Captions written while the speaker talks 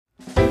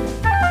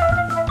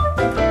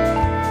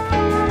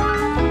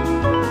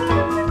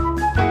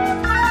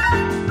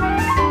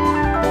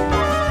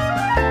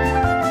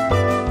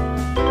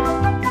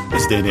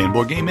Den and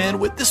Board Game Man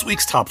with this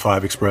week's Top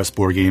 5 Express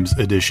Board Games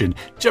edition.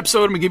 Each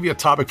episode, I'm going to give you a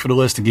topic for the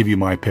list and give you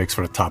my picks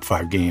for the top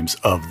 5 games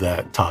of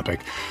that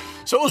topic.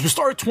 So as we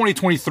start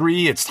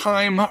 2023, it's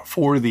time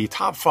for the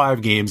top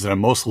 5 games that I'm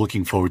most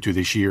looking forward to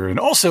this year, and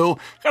also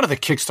kind of the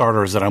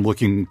Kickstarters that I'm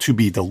looking to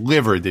be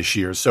delivered this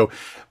year. So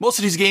most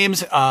of these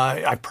games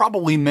I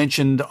probably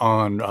mentioned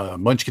on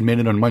Munchkin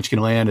Minute on Munchkin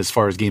Land as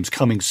far as games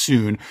coming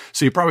soon.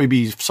 So you'll probably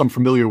be some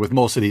familiar with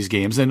most of these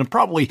games, and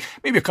probably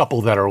maybe a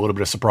couple that are a little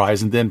bit of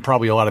surprise, and then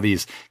probably a lot of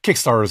these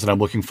Kickstarters that I'm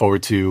looking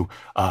forward to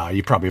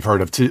you probably have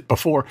heard of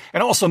before,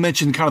 and also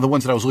mention kind of the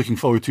ones that I was looking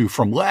forward to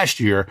from last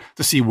year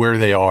to see where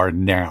they are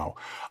now.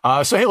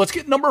 So hey, let's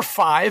get number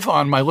 5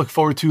 on my look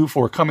forward to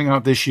for coming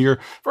out this year.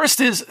 First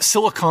is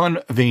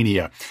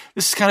Siliconvania.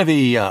 This is kind of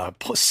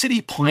a city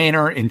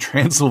planner in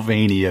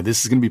Transylvania.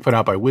 This is going to be put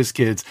out by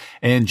WizKids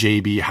and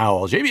JB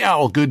Howell. JB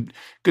Howell, good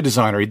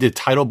designer. He did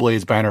Tidal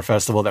Blades Banner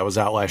Festival that was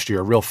out last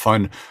year. A real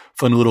fun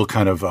little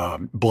kind of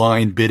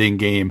blind bidding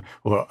game.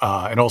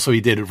 And also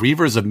he did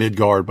Reavers of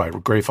Midgard by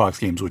Grey Fox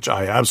Games, which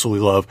I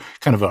absolutely love.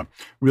 Kind of a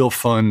real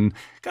fun,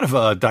 kind of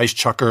a dice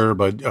chucker,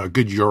 but a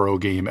good Euro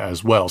game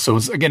as well. So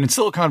again, in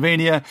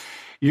Siliconvania,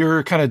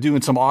 you're kind of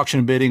doing some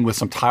auction bidding with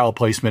some tile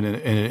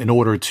placement in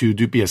order to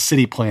be a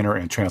city planner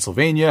in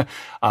Transylvania.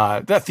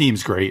 That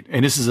theme's great.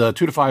 And this is a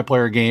 2 to 5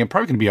 player game,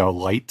 probably going to be a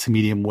light to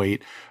medium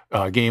weight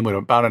game with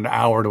about an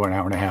hour to an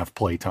hour and a half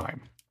play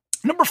time.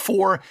 Number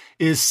 4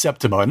 is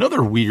Septima,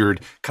 another weird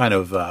kind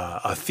of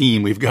a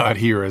theme we've got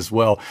here as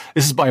well.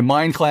 This is by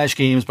Mind Clash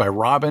Games by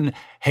Robin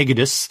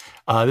Hegedus.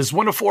 This is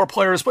 1 to 4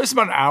 players, plays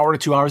about an hour to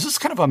 2 hours. This is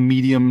kind of a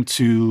medium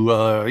to,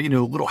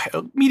 little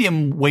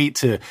medium weight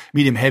to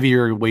medium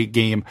heavier weight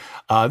game.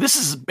 This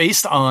is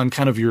based on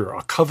kind of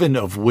your Coven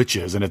of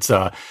Witches, and it's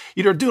doing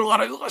a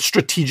lot of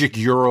strategic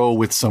Euro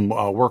with some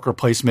worker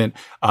placement,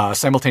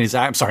 simultaneous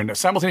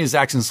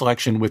action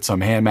selection with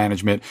some hand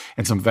management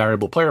and some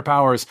variable player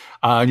powers.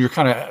 And you're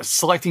kind of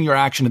selecting your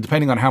action, and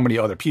depending on how many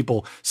other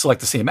people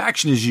select the same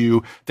action as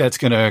you, that's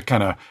going to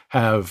kind of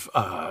have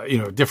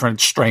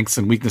different strengths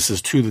and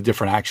weaknesses to the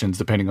different actions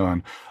depending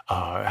on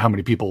how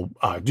many people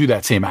do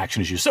that same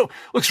action as you. So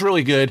looks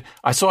really good.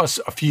 I saw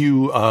a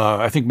few,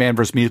 I think Man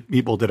vs.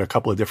 Meeple did a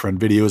couple of different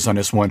videos on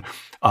this one,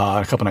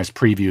 a couple nice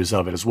previews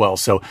of it as well.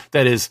 So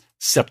that is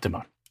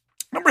Septima.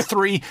 Number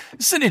 3,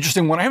 this is an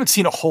interesting one. I haven't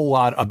seen a whole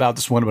lot about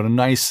this one, but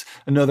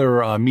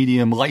another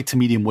light to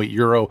medium weight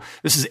Euro.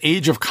 This is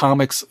Age of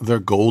Comics: The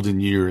Golden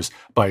Years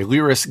by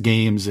Lyris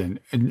Games and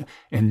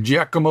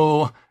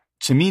Giacomo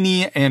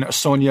Cimini and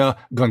Sonia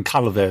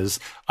Goncalves.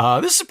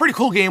 This is a pretty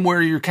cool game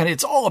where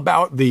it's all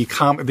about the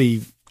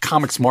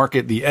comics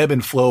market, the ebb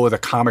and flow of the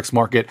comics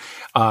market.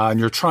 And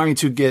you're trying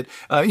to get,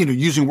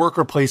 using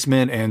worker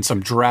placement and some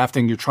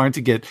drafting, you're trying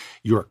to get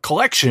your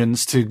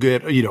collections to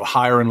get,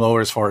 higher and lower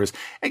as far as,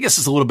 I guess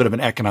it's a little bit of an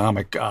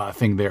economic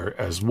thing there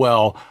as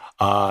well.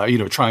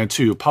 Trying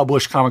to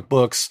publish comic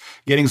books,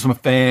 getting some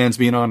fans,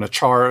 being on the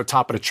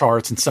top of the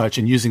charts and such,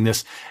 and using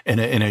this in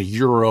a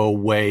Euro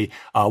way.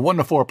 1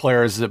 to 4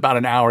 players, about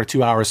an hour,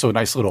 2 hours. So a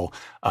nice little,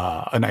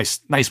 a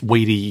nice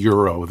weighty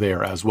Euro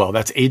there as well.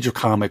 That's Age of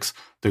Comics: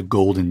 The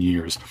Golden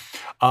Years.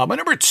 My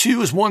number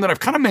 2 is one that I've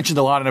kind of mentioned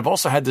a lot, and I've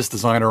also had this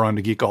designer on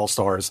the Geek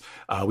All-Stars.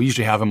 We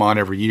usually have him on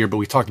every year, but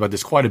we talked about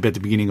this quite a bit at the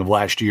beginning of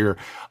last year.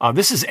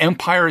 This is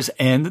Empire's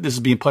End. This is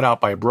being put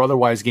out by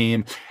Brotherwise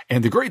Game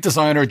and the great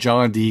designer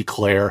John D.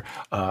 Clare.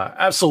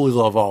 Absolutely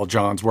love all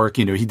John's work.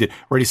 He did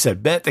Ready,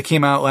 Set, Bet that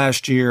came out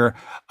last year.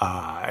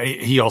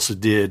 He also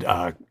did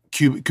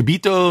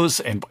Cubitos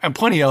and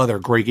plenty of other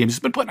great games. He's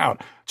been putting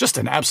out just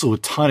an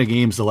absolute ton of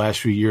games the last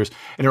few years,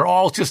 and they're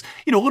all just,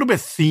 a little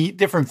bit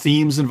different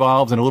themes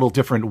involved and a little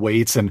different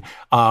weights. And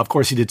of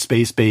course, he did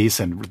Space Base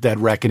and Dead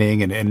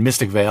Reckoning and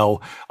Mystic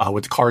Veil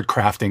with card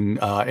crafting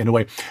in a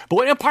way. But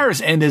what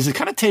Empire's End is, it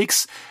kind of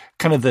takes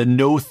kind of the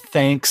no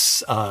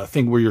thanks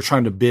thing where you're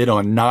trying to bid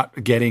on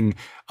not getting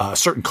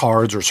certain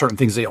cards or certain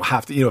things that you'll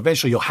have to,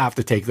 eventually you'll have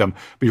to take them,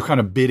 but you're kind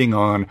of bidding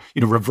on,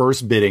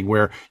 reverse bidding,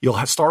 where you'll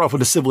start off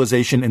with a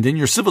civilization and then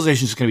your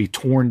civilization is going to be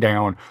torn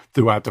down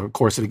throughout the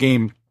course of the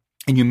game.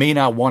 And you may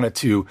not want it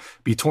to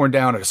be torn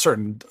down at a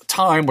certain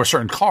time or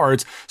certain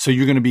cards. So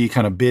you're going to be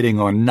kind of bidding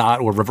on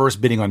not, or reverse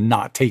bidding on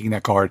not taking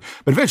that card.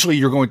 But eventually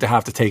you're going to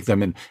have to take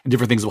them, and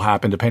different things will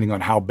happen depending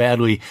on how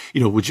badly,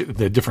 which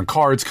the different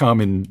cards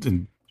come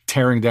and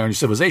tearing down your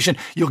civilization.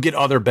 You'll get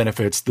other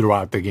benefits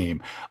throughout the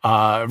game.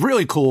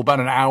 Really cool. About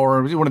an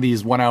hour, one of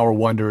these 1 hour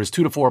wonders,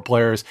 2 to 4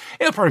 players.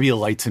 It'll probably be a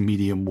light to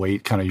medium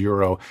weight kind of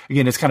Euro.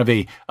 Again, it's kind of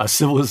a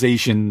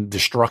civilization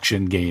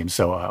destruction game.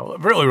 So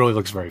really, really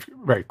looks very,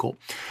 very cool.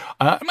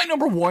 My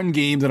number 1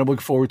 game that I'm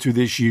looking forward to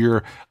this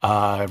year,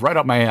 right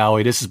up my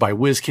alley. This is by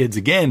WizKids.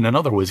 Again,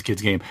 another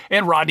WizKids game.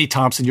 And Rodney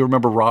Thompson. You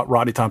remember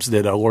Rodney Thompson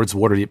did Lords of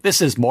Waterdeep.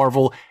 This is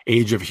Marvel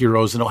Age of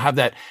Heroes. And it'll have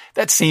that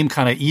same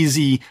kind of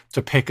easy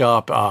to pick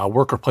up,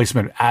 worker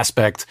placement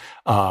aspect,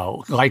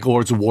 like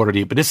Lords of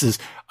Waterdeep. But this is,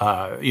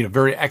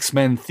 very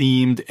X-Men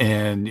themed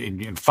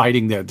and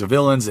fighting the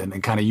villains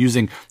and kind of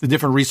using the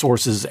different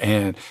resources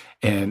and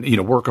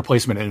worker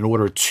placement in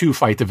order to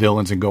fight the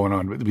villains and going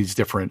on with these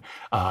different,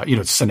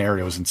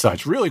 scenarios and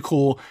such. Really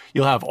cool.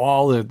 You'll have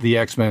all of the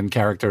X-Men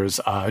characters.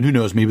 And who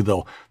knows, maybe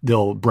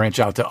they'll branch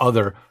out to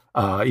either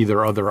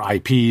other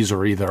IPs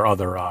or either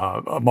other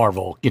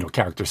Marvel,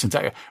 characters. Since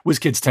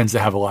WizKids tends to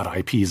have a lot of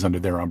IPs under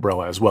their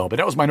umbrella as well. But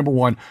that was my number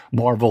one,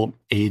 Marvel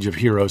Age of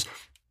Heroes.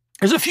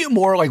 There's a few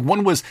more, like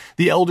one was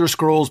The Elder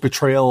Scrolls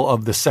Betrayal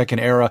of the Second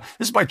Era.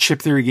 This is by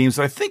Chip Theory Games,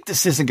 but I think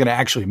this isn't going to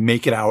actually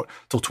make it out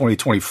till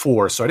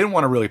 2024, so I didn't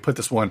want to really put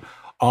this one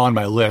on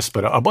my list,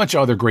 but a bunch of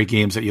other great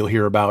games that you'll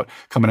hear about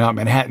coming out.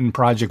 Manhattan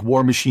Project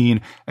War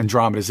Machine,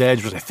 Andromeda's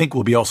Edge, which I think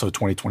will be also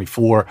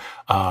 2024.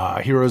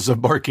 Heroes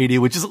of Arcadia,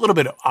 which is a little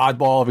bit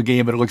oddball of a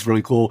game, but it looks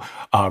really cool.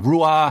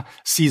 Rua,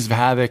 Seas of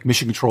Havoc,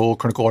 Mission Control,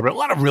 Critical Orbit, a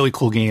lot of really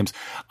cool games.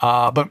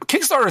 But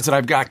Kickstarters that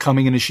I've got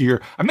coming in this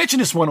year, I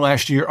mentioned this one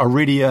last year,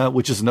 Aridia,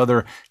 which is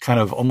another kind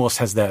of almost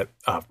has that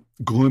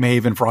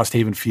Gloomhaven,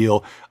 Frosthaven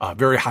feel,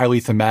 very highly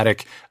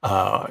thematic,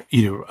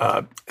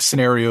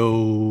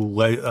 scenario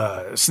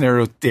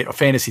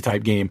fantasy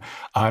type game.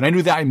 And I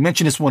knew that I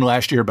mentioned this one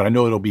last year, but I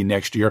know it'll be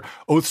next year.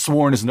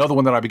 Oathsworn is another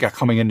one that I've got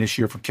coming in this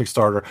year from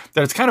Kickstarter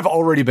that it's kind of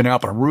already been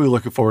out, but I'm really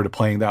looking forward to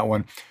playing that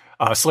one.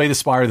 Slay the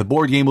Spire, the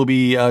board game, will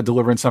be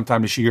delivering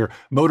sometime this year.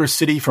 Motor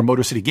City from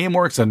Motor City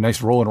Gameworks, a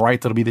nice roll and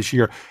write that'll be this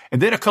year.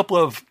 And then a couple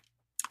of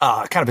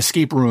kind of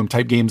escape room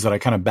type games that I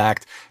kind of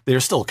backed.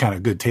 They're still kind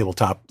of good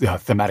tabletop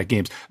thematic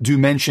games.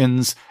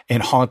 Dimensions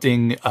and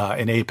Haunting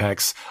in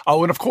Apex.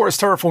 Oh, and of course,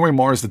 Terraforming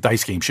Mars, the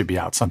dice game, should be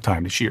out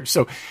sometime this year.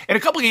 So, and a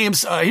couple of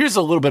games, here's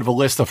a little bit of a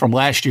list from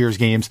last year's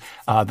games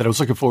that I was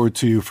looking forward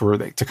to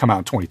to come out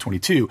in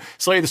 2022.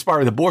 Slay the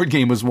Spire, the board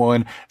game, was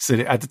one. So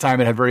at the time,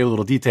 it had very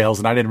little details,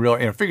 and I didn't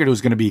really, I figured it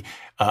was going to be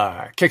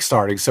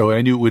kickstarting, so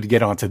I knew it would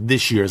get onto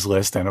this year's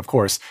list. And of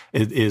course,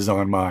 it is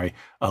on my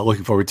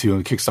looking forward to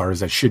and Kickstarters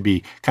that should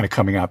be kind of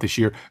coming out this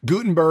year.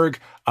 Gutenberg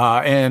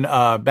and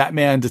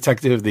Batman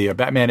Detective, the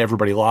Batman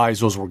Everybody Lies.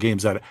 Those were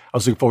games that I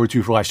was looking forward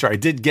to for last year. I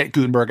did get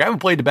Gutenberg. I haven't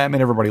played the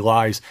Batman Everybody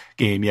Lies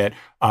game yet.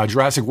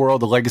 Jurassic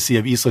World, The Legacy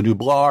of Isla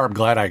Nublar. I'm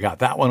glad I got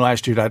that one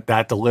last year.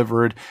 That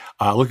delivered.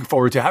 Looking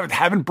forward to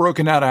haven't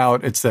broken that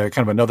out. It's kind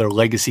of another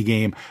legacy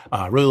game.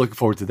 Really looking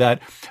forward to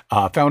that.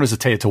 Founders of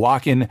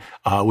Teotihuacan,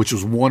 which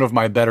was one of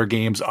my better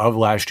games of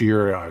last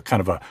year. Kind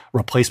of a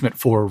replacement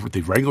for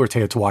the regular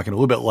Teotihuacan, a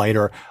little bit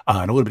lighter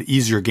and a little bit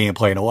easier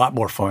gameplay and a lot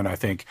more fun, I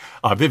think.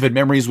 Vivid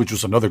Memories, which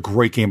was another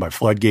great game by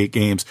Floodgate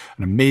Games,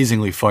 an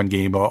amazingly fun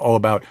game, all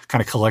about kind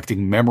of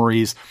collecting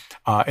memories.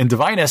 And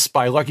Divinus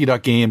by Lucky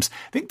Duck Games.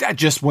 I think that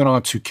just went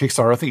on to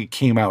Kickstarter. I don't think it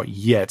came out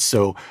yet.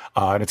 So,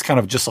 and it's kind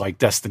of just like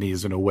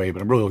Destinies in a way,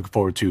 but I'm really looking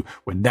forward to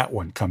when that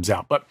one comes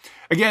out. But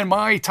again,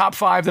 my top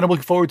 5 that I'm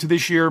looking forward to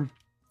this year.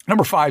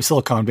 Number 5,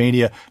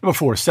 Siliconvania. Number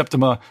 4,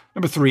 Septima.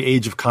 Number 3,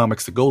 Age of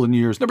Comics, The Golden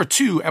Years. Number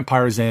 2,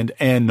 Empire's End.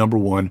 And number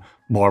 1,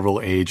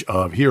 Marvel Age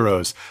of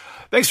Heroes.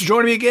 Thanks for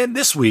joining me again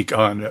this week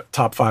on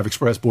Top 5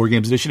 Express Board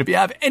Games Edition. If you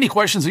have any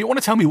questions or you want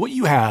to tell me what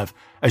you have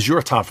as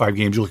your top 5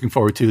 games you're looking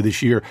forward to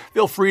this year,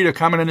 feel free to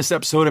comment on this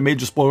episode at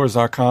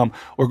majorspoilers.com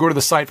or go to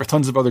the site for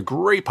tons of other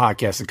great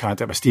podcasts and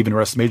content by Steve and the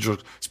rest of Major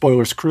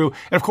Spoilers crew.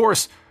 And of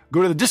course,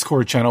 go to the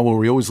Discord channel where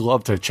we always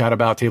love to chat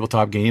about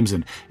tabletop games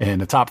and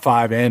the top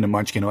 5 and the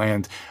Munchkin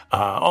Land,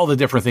 all the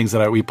different things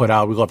that we put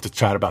out. We love to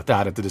chat about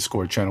that at the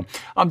Discord channel.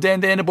 I'm Dan,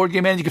 the Board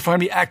Game Man. You can find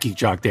me at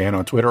GeekJockDan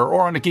on Twitter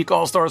or on the Geek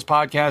All-Stars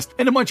podcast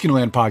and the Munchkin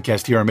Land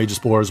podcast here on Major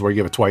Spoilers, where I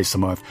give it twice a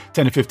month,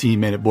 10 to 15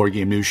 minute board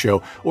game news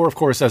show, or of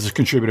course as a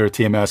contributor at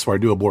TMS, where I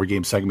do a board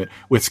game segment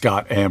with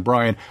Scott and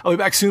Brian. I'll be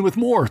back soon with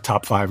more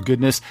top 5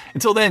 goodness.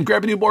 Until then,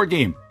 grab a new board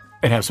game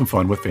and have some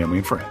fun with family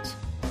and friends.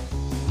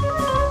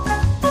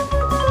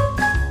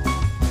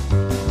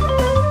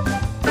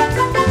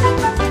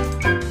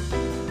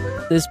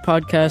 This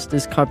podcast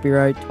is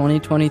copyright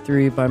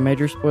 2023 by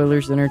Major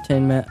Spoilers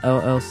Entertainment,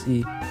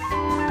 LLC.